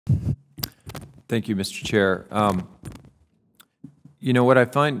Thank you, Mr. Chair. You know, what I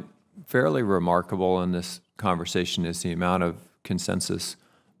find fairly remarkable in this conversation is the amount of consensus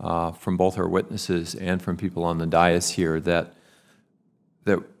from both our witnesses and from people on the dais here that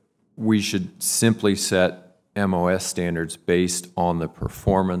we should simply set MOS standards based on the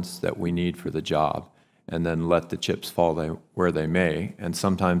performance that we need for the job, and then let the chips fall where they may. And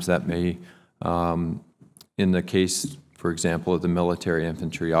sometimes that may, in the case, for example, of the Military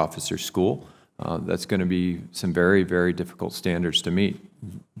Infantry Officer School, that's going to be some very, very difficult standards to meet.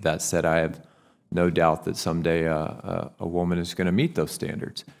 That said, I have no doubt that someday a woman is going to meet those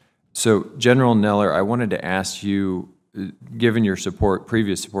standards. So, General Neller, I wanted to ask you, given your support,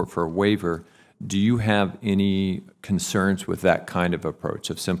 previous support for a waiver, do you have any concerns with that kind of approach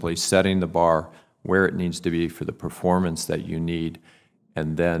of simply setting the bar where it needs to be for the performance that you need,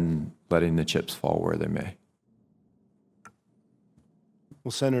 and then letting the chips fall where they may?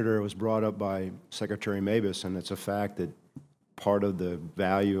 Well, Senator, it was brought up by Secretary Mabus, and it's a fact that part of the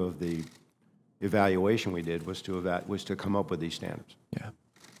value of the evaluation we did was to come up with these standards. Yeah.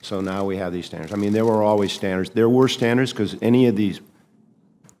 So now we have these standards. I mean, there were always standards. There were standards because any of these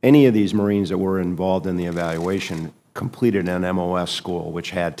Marines that were involved in the evaluation completed an MOS school, which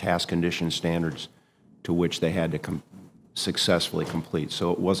had task condition standards to which they had to successfully complete.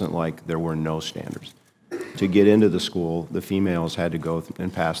 So it wasn't like there were no standards. To get into the school, the females had to go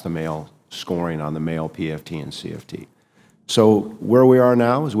and pass the male scoring on the male PFT and CFT. So where we are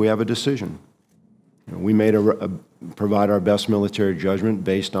now is we have a decision. You know, we made provide our best military judgment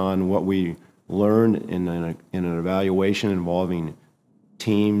based on what we learned in an evaluation involving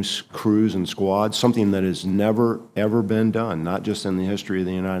teams, crews, and squads, something that has never, ever been done, not just in the history of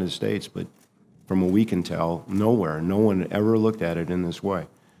the United States, but from what we can tell, nowhere. No one ever looked at it in this way.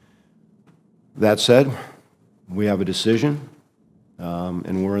 That said, we have a decision,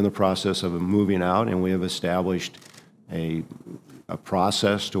 and we're in the process of moving out, and we have established a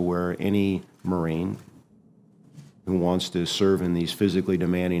process to where any Marine who wants to serve in these physically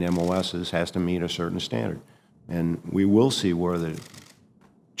demanding MOSs has to meet a certain standard. And we will see where the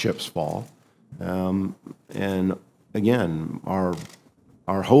chips fall. And again,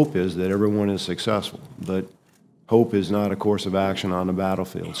 our hope is that everyone is successful, but hope is not a course of action on the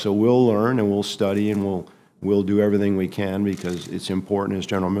battlefield. So we'll learn and we'll study and we'll do everything we can, because it's important, as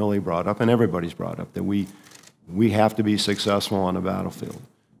General Milley brought up and everybody's brought up, that we have to be successful on the battlefield.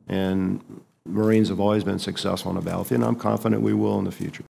 And Marines have always been successful on the battlefield, and I'm confident we will in the future.